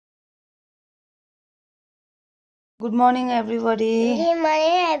Good morning, everybody. Good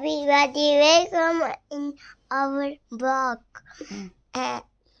morning, everybody. Welcome in our blog.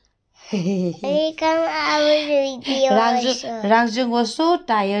 Welcome our video. Rangjung was so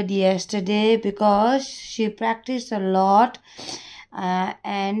tired yesterday because she practiced a lot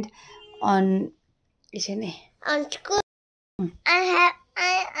and on school.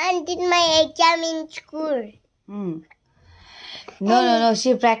 I did my exam in school. No.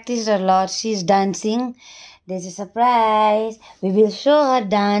 She practiced a lot. She's dancing. There's a surprise. We will show her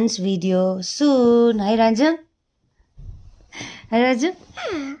dance video soon. Hi, Rangjung. Hi, Rangjung.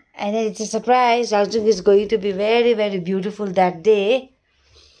 And then it's a surprise. Rangjung is going to be very, very beautiful that day.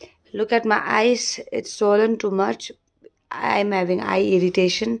 Look at my eyes. It's swollen too much. I'm having eye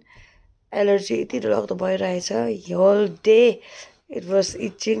irritation. Allergy. The whole day it was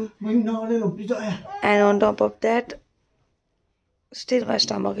itching. And on top of that, still my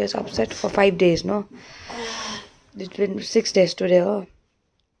stomach is upset for 5 days, no? It's been 6 days today, oh.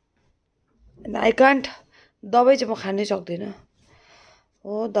 And I can't. दबाई चाहिँ म खानै सक्दिनँ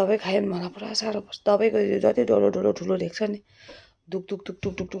हो दबाई खायो भने मलाई पुरा साह्रो पर्छ दबाईको जति डोलो ठुलो देख्छ नि दुख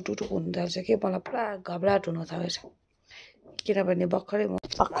हुन थाल्छ के मलाई पुरा घबराहट हुन थालेछ किनभने भर्खरै म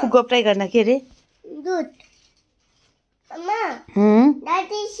अक्खु गप्राइ गर्न के रे Good. Mama.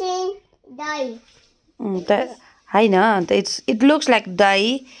 That is saying die. होइन it looks like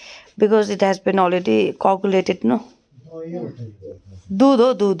dye because it has been already coagulated, no? दूध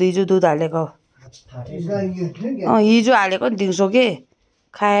हो दूध हिजो दूध हालेको हिजो हालेको नि दिउँसो के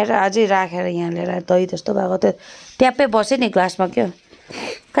खाएर अझै राखेर यहाँ ल्याएर दही जस्तो भएको त्यो ट्याप्पै बस्यो नि ग्लासमा क्या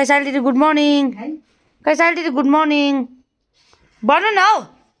कैसाल दिदी गुड मर्निङ कैसाल दिदी गुड मर्निङ भन्नु न हौ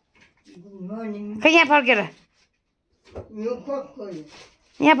खै यहाँ फर्केर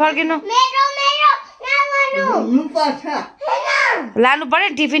यहाँ फर्किनु लानु पर्यो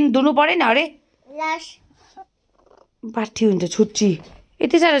टिफिन धुनु पर्यो नि अरे बाठी हुन्छ छुच्ची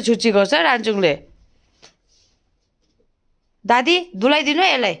यति साह्रो छुच्ची गर्छ रान्चुङले दादी धुलाइदिनु है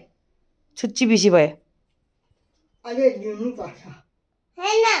यसलाई छुच्ची बिसी भयो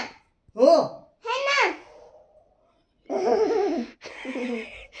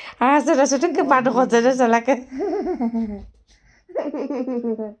हाँसेर सुटुक्कै पाटो खोज्छ जस्तो लाग्यो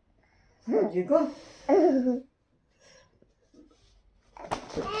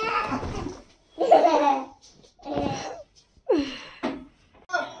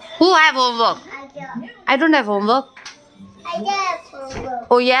Who have homework? I don't have homework. I have homework.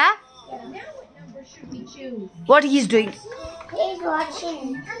 Oh yeah? What he's doing? He's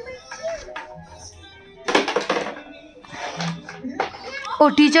watching. Oh,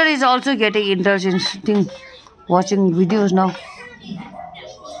 teacher is also getting interesting watching videos now.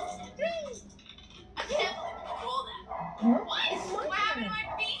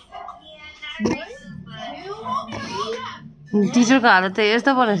 Teacher को हालत तो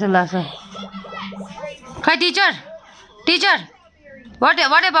यस्तो पो रहेछ लाग्छ खै teacher what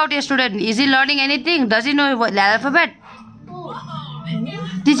about your student? Is he learning anything? Does he know the alphabet?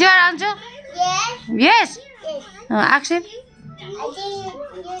 Teacher answer? Yes. Ask him. I think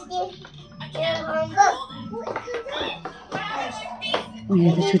you did your homework.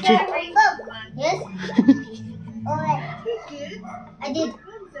 Yeah, that's what you... Yes. Alright. I did.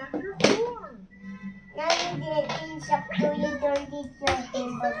 Now you did things up to you don't did your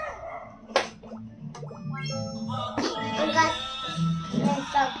homework.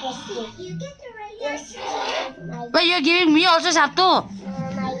 Yes. But you're giving me also Sabtu.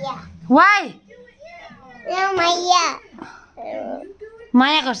 Maya. Why? No, Maya.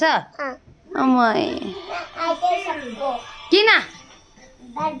 Maya गर्छ अम्मै I did some go. किन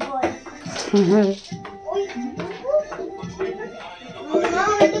Bad boy.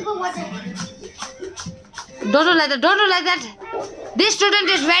 Don't do like that. This student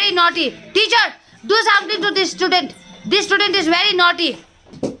is very naughty. Teacher, do something to this student. This student is very naughty.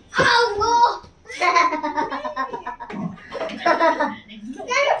 Oh,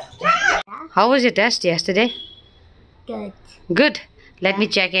 How was your test yesterday? good. Good. Let me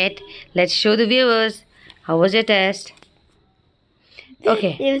check it. Let's show the viewers. How was your test?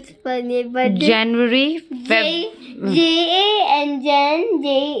 Okay. It was funny, but January, J-A and Jan,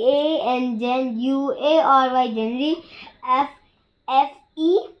 J-A and Jan, U-A-R-Y, January, F-E,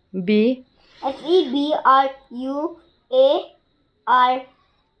 B, F-E-B-R-U-A-R-Y,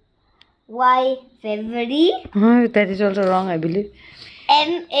 February, that is also wrong, I believe.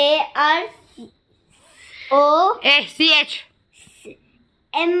 M-A-R-O, C-H,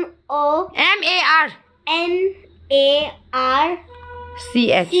 M-O, M-A-R, N-A-R,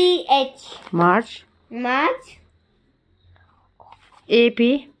 C-H, C-H, March,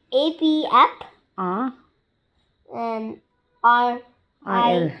 A-P, A-P, up,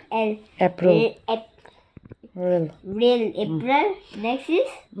 R-I-L. April. Real. April. Next is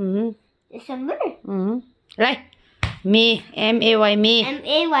December. Right. May. M-A-Y. May.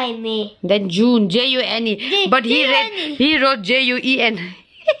 M-A-Y. May. Then June. J-U-N-E. But he wrote J-U-E-N.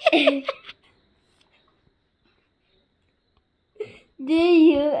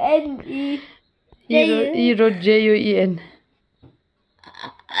 J-U-N-E. He wrote J-U-E-N.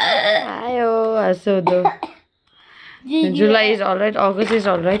 Ayo, asodo. July is alright. August is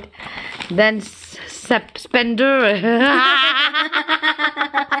alright. Then September.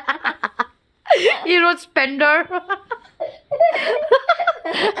 He wrote spender. Look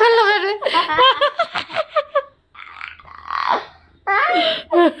at it.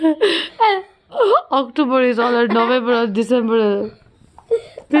 October is alright. November, December.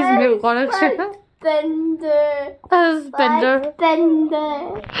 Please make correction. Spender. Spender.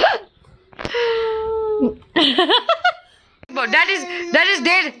 Spender. But that is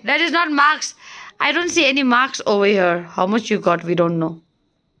there. That is not marks. I don't see any marks over here. How much you got? We don't know.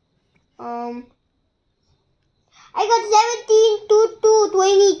 I got 17 to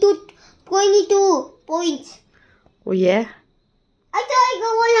 22 points. Oh yeah. I thought I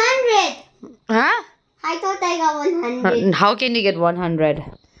got 100. Huh? I thought I got 100. How can you get 100?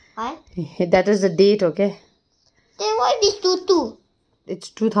 What? That is the date, okay? Then what is 22? It's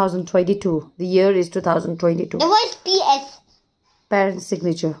 2022. The year is 2022. Then what is PS? Parent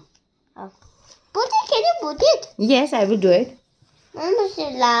signature. Oh. Put it, can you put it? Yes, I will do it.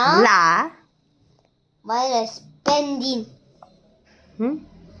 La. Why are spending? Hmm?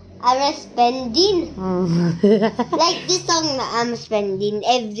 I was spending. Like this song, I'm spending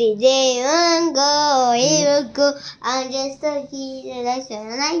every day. I'm go, here we go. I'm just a kid, like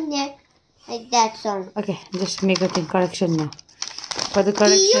that song. Okay, just make a thing correction now. For the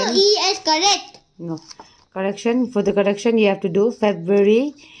correction. T-U-E-S, correct. No. Correction. For the correction, you have to do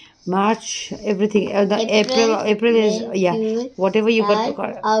February, March, everything. April is, yeah. June, Whatever you got to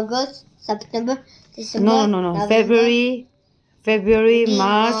correct. August, September, December. No. November, February,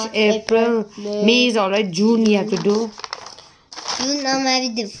 March, April, May is alright. June you have to do. June, I'm very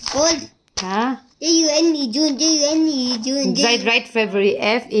difficult. Huh? J-U-N-E, June, J-U-N-E, June. Right, February.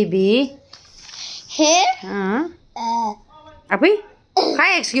 F-E-B. Here? Huh? Abhi?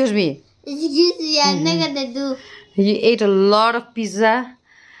 Hi, excuse me. Excuse me, I'm not gonna do. You ate a lot of pizza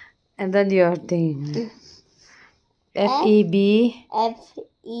and then your thing. F-E-B.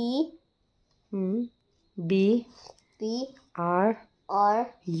 B. R.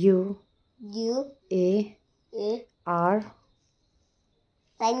 U. A. R.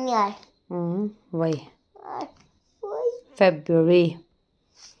 Y. February.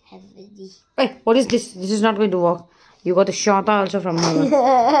 Hey, what is this? This is not going to work. You got a shota also from Mama.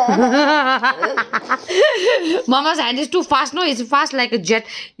 Mama's hand is too fast. No, it's fast like a jet.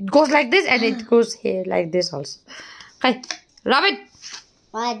 It goes like this and it goes here like this also. Okay, rub it.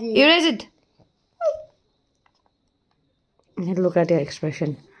 Erase it. Look at your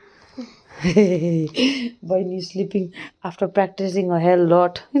expression. When you sleeping after practicing a hell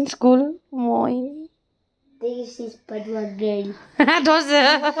lot in school. Moin. This is but one girl.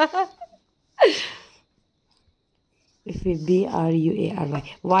 If we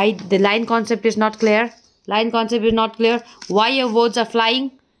B-R-U-A-R-Y. Why the line concept is not clear? Line concept is not clear. Why your words are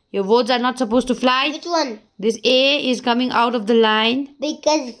flying? Your words are not supposed to fly. Which one? This A is coming out of the line.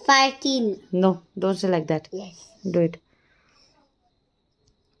 Because 14. No, don't say like that. Yes. Do it.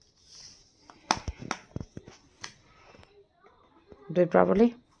 Do it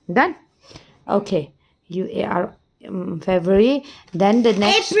properly. Done. Okay. U-A-R February. Then the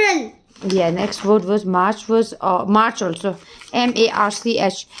next. April. Yeah, next word was March. Was March also.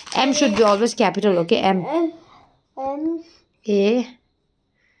 M-A-R-C-H. M should be always capital. Okay. M. A.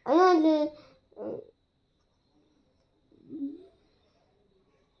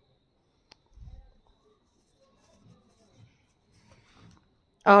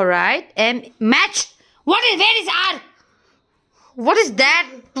 All right. M. Match. What is? Where is R? What is that?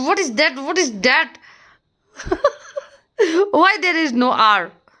 What is that? What is that? Why there is no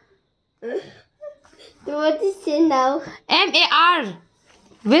R? What is it now? M-A-R.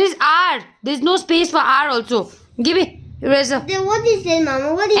 Where is R? There is no space for R also. Give me eraser. Then what is it,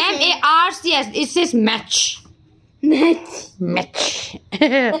 Mama? What is it? M-A-R-C-S. It says match. Match.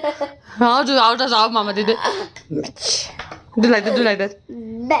 How does our Mama did it? Match. Do like that. Do like that.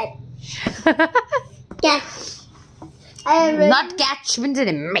 Match. Catch. Not catch. Means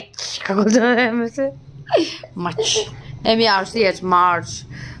it match. Much. M-A-R-C-H. March.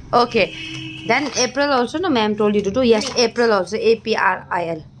 Okay. Then April also. No, ma'am told you to do. Yes, April also.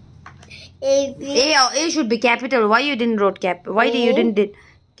 A-P-R-I-L. A, B, A should be capital. Why you didn't wrote cap? Why you didn't did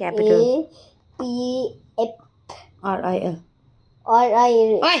capital? A, P, F, R-I-L. R,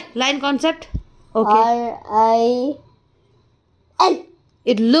 I, Okay, line concept. Okay. R, I, L.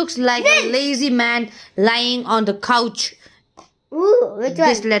 It looks like a lazy man lying on the couch. Ooh, which one?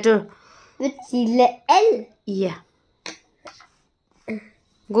 This letter. Which L? Yeah.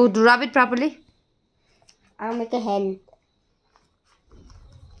 Go to rub it properly. I'll make a hen.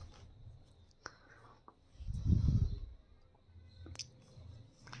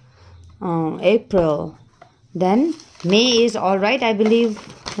 April. Then May is alright, I believe.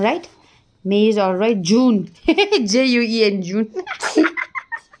 Right? May is alright. June. J-U-E-N. June.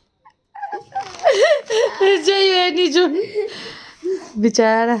 J-U-N-E. June.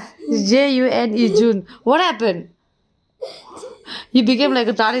 Bichara. J-U-N-E. June. What happened? You became like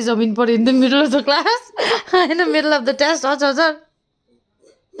a Tari Zamin Par in the middle of the class. In the middle of the test.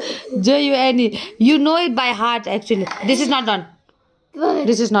 J-U-N-E. You know it by heart actually. This is not done.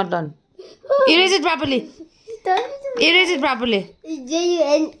 This is not done. Erase it properly. Erase it properly.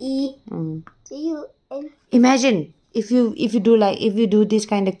 J-U-N-E. J-U-N. Imagine if you do this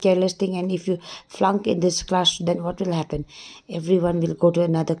kind of careless thing and if you flunk in this class, then what will happen? Everyone will go to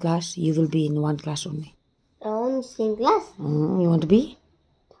another class. You will be in one class only. Only same class. You want to be?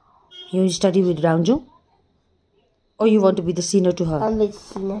 You study with Rangjung? Or you want to be the senior to her? I'm with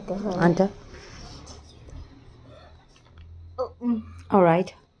senior to her. Anta?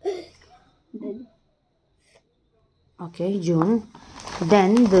 Alright. Okay, June.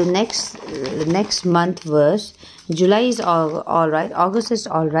 Then the next month was July is all right. August is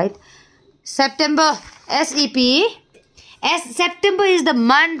all right. September, S-E-P. September is the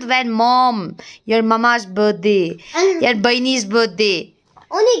month when your mama's birthday, your Baini's birthday,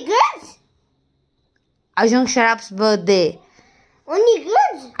 Only girls? Ajong Sharap's birthday. Only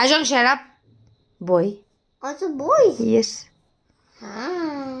girls? Ajong Sharap, boy. Also boys? Yes.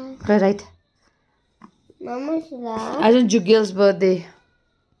 Ah. Right. Mama Shala. Ajong Jugil's birthday.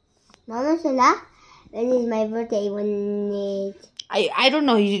 Mama Shala, when is my birthday? When is... I don't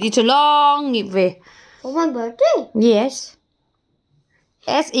know. It's a long way. For my birthday? Yes.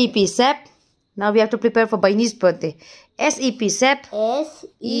 S-E-P, Sep. Now we have to prepare for Baini's birthday. S-E-P, Sep.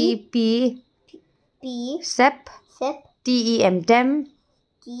 S-E-P. Sep. Sep. T-E-M, Tem.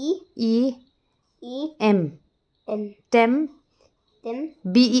 T-E-M. M. Tem. Tem.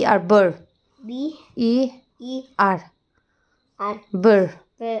 B-E-R, Burr. B-E-R. R. Burr.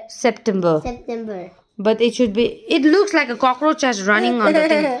 September. September. But it should be... It looks like a cockroach is running on the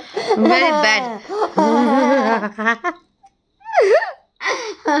thing. Very bad.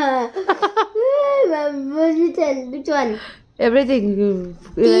 Which one? Everything.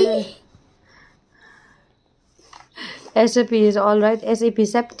 T? SAP is alright. SAP,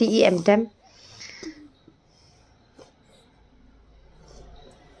 Sep. T-E-M, Tem.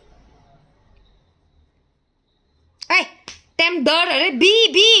 Hey! Tem, dirt.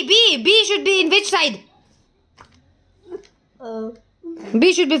 B should be in which side?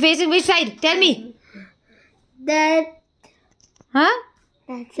 B should be facing which side? Tell me. That. Huh?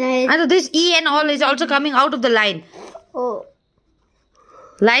 That's right. I know this E and all is also coming out of the line. Oh.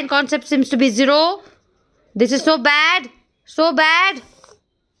 Line concept seems to be 0. This is so bad. So bad.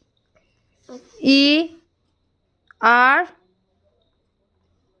 E. R.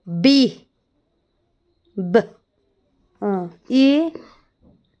 B. B. E.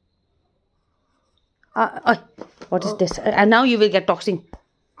 What is this? And now you will get toxin.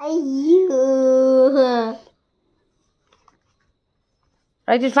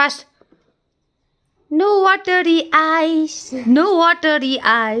 Write it fast. No watery eyes. No watery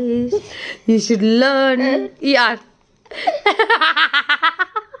eyes. You should learn. ER.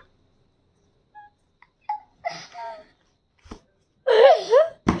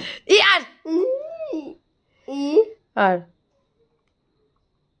 ER. R.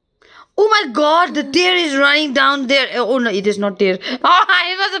 Oh my god, the tear is running down there. Oh no, it is not tear. Oh,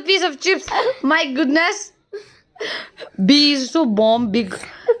 it was a piece of chips. My goodness. B is so big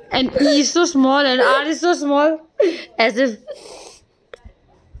and E is so small and R is so small. As if...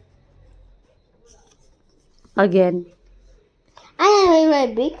 Again. I have my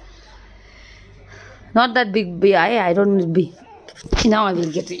big. Not that big B. I don't need B. Now I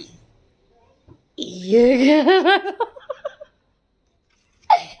will get it. Yeah.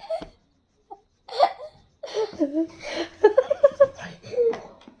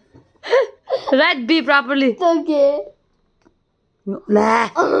 Write B properly. Okay. La.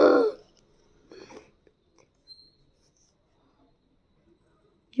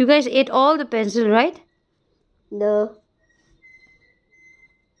 You guys ate all the pencil, right? No.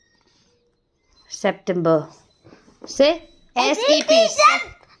 September. Say SEP.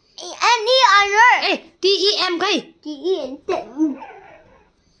 N-E-R. Hey, TEM kai. T-E-M.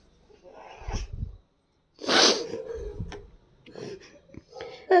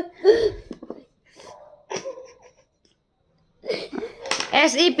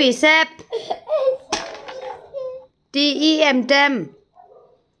 SEP Sep. TEM Tem.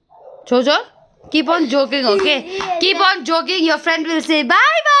 Choejor, keep on joking, okay? Keep on joking. Your friend will say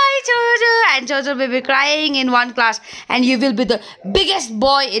bye-bye, Choejor. And Choejor will be crying in one class. And you will be the biggest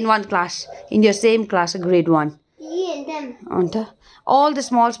boy in one class. In your same class, grade 1. T-E-M. All the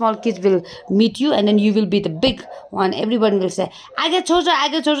small kids will meet you. And then you will be the big one. Everyone will say, I get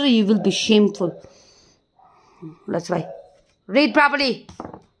Choejor. You will be shameful. That's why. Read properly.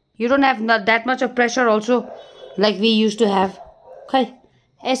 You don't have not that much of pressure also. Like we used to have. Okay.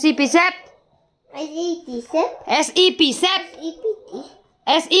 SEP Sep. S-E-P Sep. SEP Sep.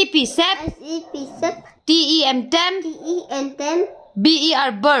 SEP Sep. S-E-P Sep. TEM Tem. T-E-M. Tem.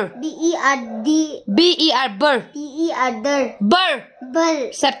 BER Bur. B-E-R-D. BER Bur. T-E-R-D. Bur.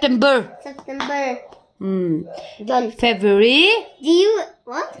 Bur. September. September. John. February. Do you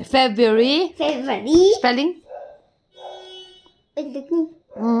what? February. February. Spelling.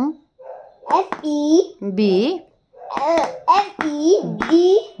 F-E. B.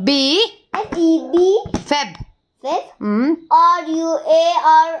 F-E-D. B. F-E-B. Feb. Feb.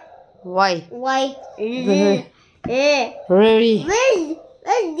 R-U-A-R. Y. Y. Really.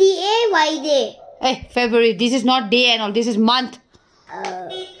 Where's D-A-Y day? Hey, February. This is not day and all. This is month.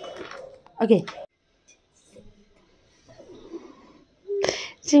 Okay.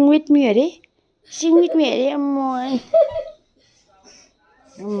 Sing with me, ready? Sing with me, ready? Come on.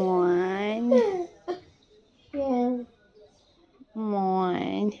 Come on. Come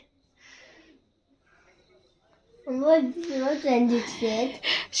on. What Rangjung said?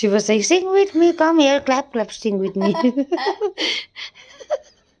 She was saying, sing with me, come here, clap, clap, sing with me.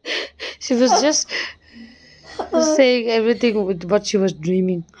 She was just saying everything with what she was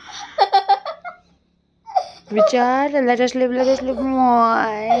dreaming. Richard, let us live more.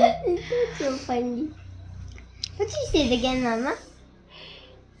 That's so funny. What she said again, Mama?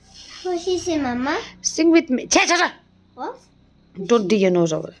 What she said, Mama? Sing with me. Cha. What? Don't dig your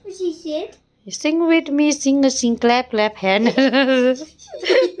nose over. What she said? Sing with me, sing, clap, hand.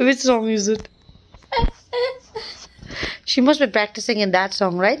 Which song is it? She must be practicing in that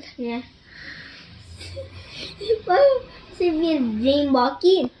song, right? Yeah. What? So we dream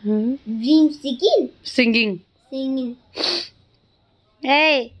walking, dream Singing. singing.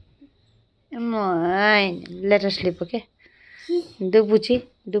 Hey, come on. Let us sleep, okay? Do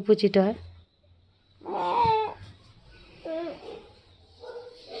puchi to her.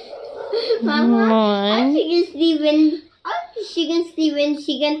 Mama, how she can sleep when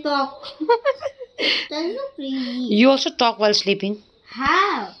she can talk? That's so crazy. You also talk while sleeping.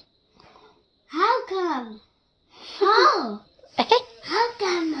 How? How come? How? How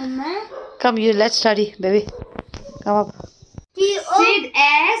come, Mama? Come, let's study, baby. Come up. Sid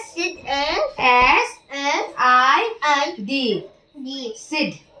S S D. D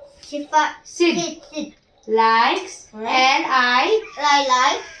Sid. Shifa Sid. Sid Likes. like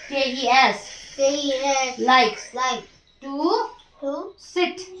Likes. Likes. like To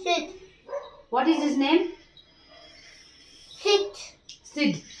sit. sit What is his name? sit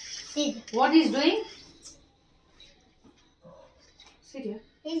Sid. sit. What is doing? Sit here.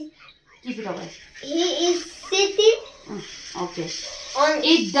 He Keep it away. is sitting Okay. on.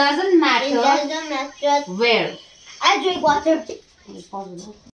 It doesn't matter It doesn't matter. where. I drink water. It's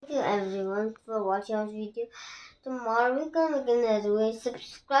possible. Thank you everyone for watching our video. Tomorrow we come again as well.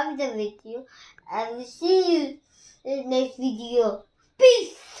 Subscribe the video and we'll see you in the next video.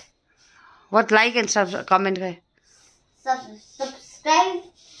 Peace. What like and comment kare. Subscribe,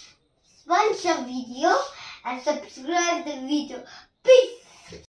 sponge the video and subscribe the video. Peace.